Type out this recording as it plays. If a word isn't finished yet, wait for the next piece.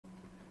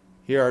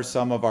Here are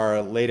some of our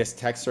latest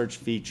text search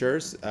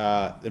features.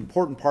 The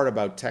important part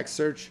about text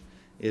search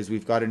is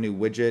we've got a new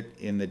widget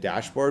in the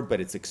dashboard,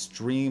 but it's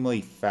extremely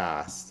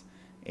fast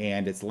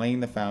and it's laying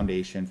the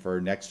foundation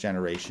for next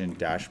generation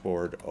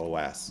dashboard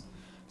OS.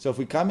 So if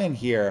we come in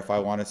here, if I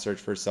want to search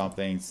for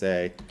something,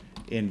 say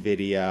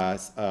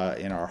NVIDIA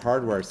in our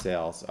hardware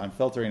sales, I'm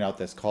filtering out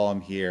this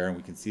column here and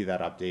we can see that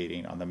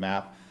updating on the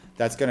map.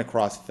 That's going to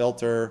cross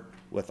filter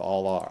with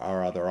all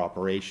our other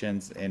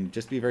operations and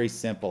just be very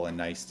simple and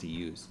nice to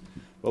use.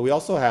 But we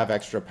also have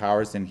extra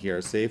powers in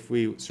here. Say if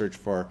we search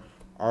for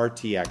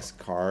RTX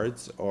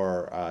cards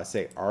or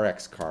say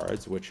RX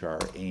cards, which are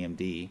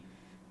AMD,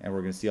 and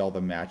we're going to see all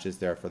the matches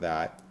there for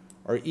that,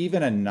 or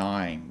even a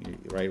 9,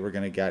 right? We're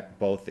going to get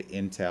both the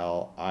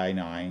Intel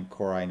i9,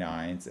 Core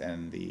i9s,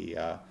 and the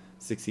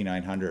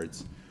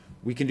 6900s.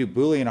 We can do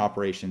Boolean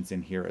operations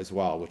in here as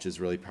well, which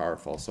is really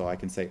powerful. So I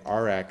can say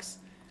RX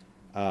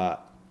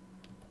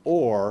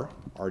or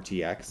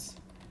RTX,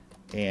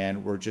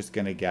 and we're just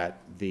going to get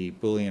the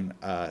Boolean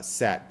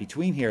set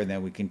between here, and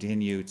then we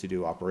continue to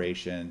do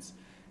operations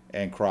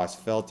and cross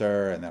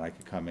filter, and then I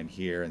could come in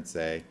here and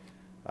say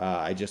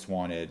I just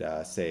wanted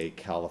say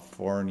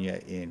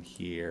California in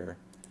here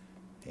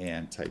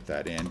and type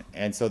that in,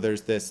 and so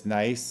there's this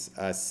nice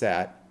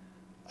set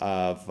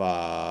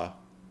of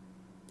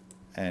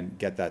and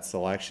get that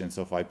selection.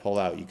 So if I pull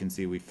out, you can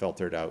see we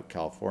filtered out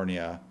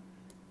California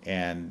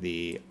and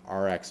the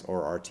RX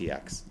or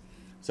RTX.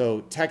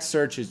 So text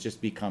search has just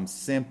become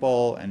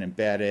simple and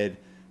embedded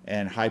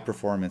and high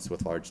performance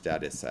with large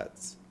data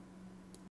sets.